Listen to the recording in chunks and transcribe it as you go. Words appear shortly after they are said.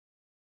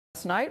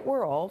Tonight,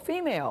 we're all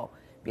female.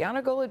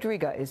 Bianna G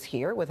is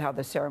here with how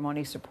the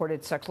ceremony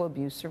supported sexual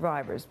abuse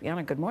survivors.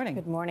 Bianna, good morning.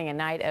 Good morning. A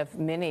night of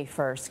many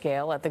firsts,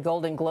 Gail. At the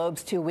Golden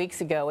Globes 2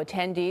 weeks ago,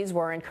 attendees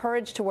were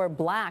encouraged to wear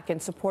black in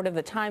support of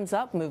the Time's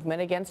Up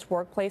movement against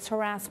workplace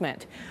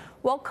harassment.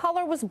 Well,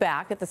 color was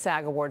back at the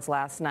SAG Awards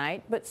last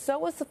night, but so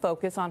was the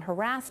focus on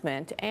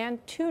harassment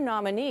and 2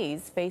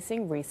 nominees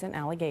facing recent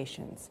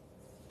allegations.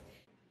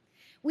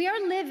 We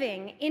are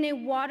living in a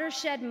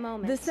watershed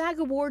moment. The SAG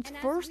Awards'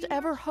 first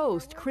ever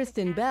host,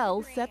 Kristen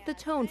Bell, set the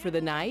tone for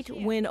the night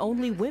when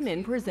only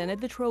women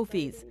presented the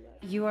trophies.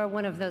 You are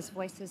one of those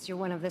voices. You're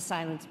one of the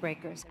silence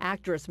breakers.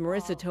 Actress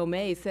Marissa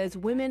Tomei says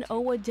women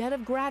owe a debt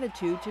of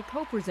gratitude to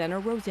co-presenter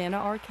Rosanna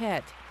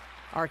Arquette.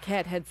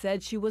 Arquette had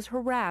said she was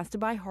harassed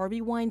by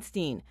Harvey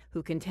Weinstein,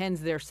 who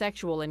contends their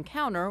sexual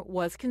encounter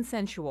was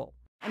consensual.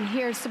 I'm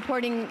here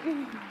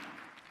supporting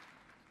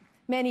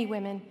many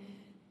women.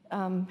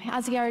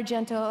 Asia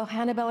Argento,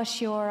 Hannibal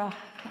Sciorra,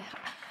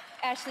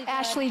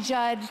 Ashley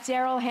Judd,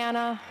 Daryl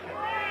Hannah.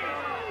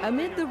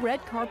 Amid the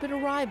red carpet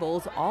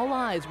arrivals, all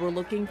eyes were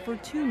looking for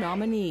 2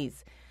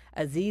 nominees.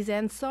 Aziz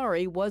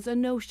Ansari was a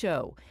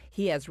no-show.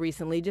 He has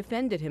recently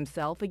defended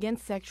himself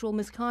against sexual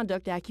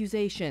misconduct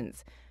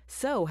accusations.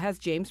 So has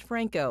James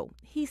Franco.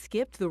 He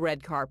skipped the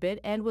red carpet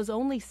and was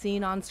only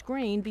seen on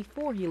screen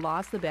before he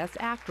lost the Best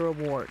Actor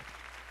award.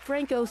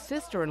 Franco's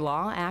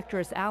sister-in-law,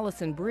 actress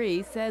Alison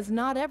Brie, says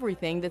not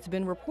everything that's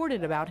been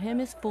reported about him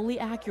is fully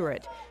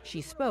accurate.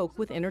 She spoke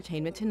with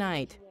Entertainment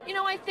Tonight. You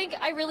know, I think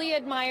I really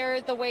admire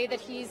the way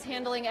that he's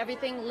handling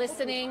everything,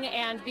 listening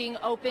and being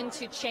open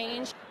to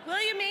change.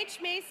 William H.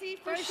 Macy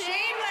for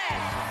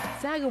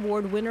Shameless. SAG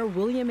Award winner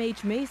William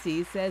H.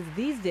 Macy says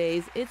these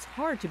days it's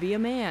hard to be a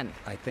man.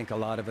 I think a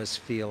lot of us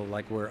feel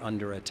like we're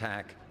under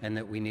attack and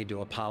that we need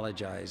to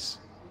apologize.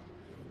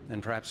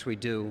 And perhaps we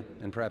do,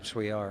 and perhaps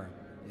we are.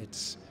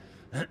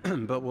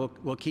 But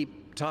we'll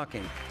keep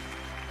talking.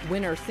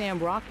 Winner Sam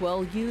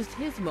Rockwell used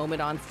his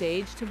moment on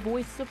stage to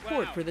voice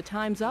support for the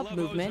Time's Up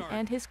movement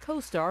and his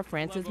co-star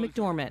Frances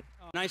McDormand.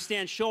 And I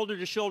stand shoulder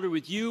to shoulder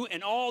with you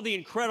and all the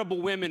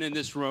incredible women in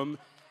this room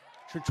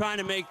for trying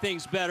to make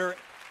things better.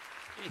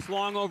 It's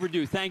long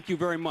overdue. Thank you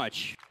very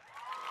much.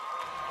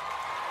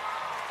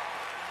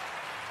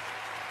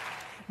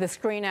 The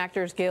Screen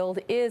Actors Guild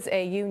is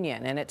a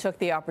union, and it took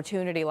the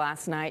opportunity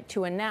last night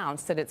to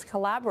announce that it's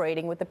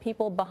collaborating with the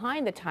people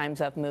behind the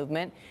Time's Up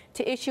movement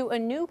to issue a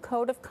new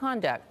code of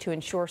conduct to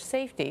ensure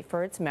safety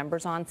for its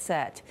members on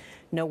set.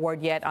 No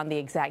word yet on the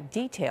exact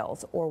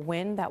details or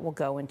when that will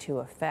go into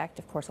effect.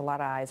 Of course, a lot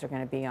of eyes are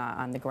going to be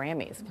on the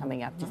Grammys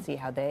coming up to see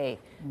how they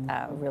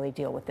really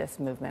deal with this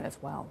movement as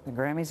well. The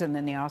Grammys and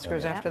then the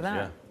Oscars after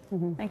that. Yeah.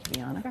 Thank you,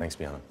 Bianna. Thanks,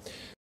 Bianna.